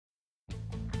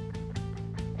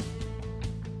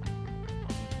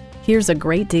Here's a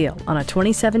great deal on a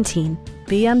 2017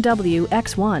 BMW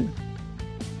X1.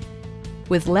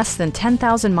 With less than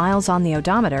 10,000 miles on the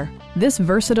odometer, this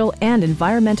versatile and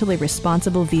environmentally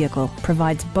responsible vehicle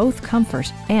provides both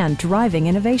comfort and driving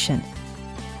innovation.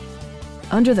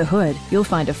 Under the hood, you'll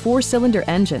find a 4-cylinder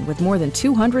engine with more than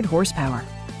 200 horsepower,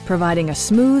 providing a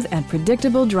smooth and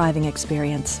predictable driving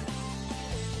experience.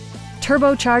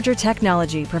 Turbocharger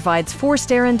technology provides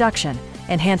forced air induction,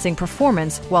 enhancing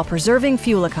performance while preserving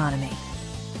fuel economy.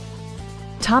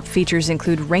 Top features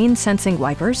include rain-sensing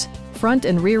wipers, front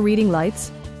and rear reading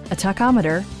lights, a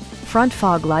tachometer, front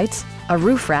fog lights, a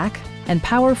roof rack, and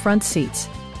power front seats.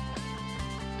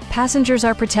 Passengers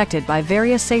are protected by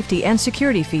various safety and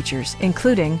security features,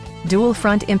 including dual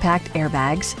front impact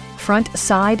airbags, front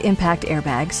side impact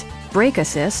airbags, brake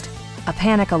assist, a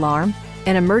panic alarm,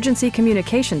 an emergency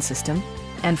communication system,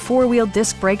 and 4-wheel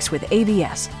disc brakes with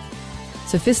ABS.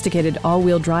 Sophisticated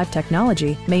all-wheel drive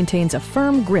technology maintains a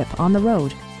firm grip on the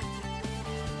road.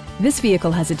 This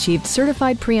vehicle has achieved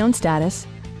certified pre-owned status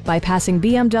by passing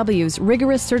BMW's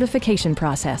rigorous certification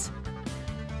process.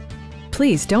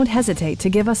 Please don't hesitate to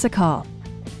give us a call.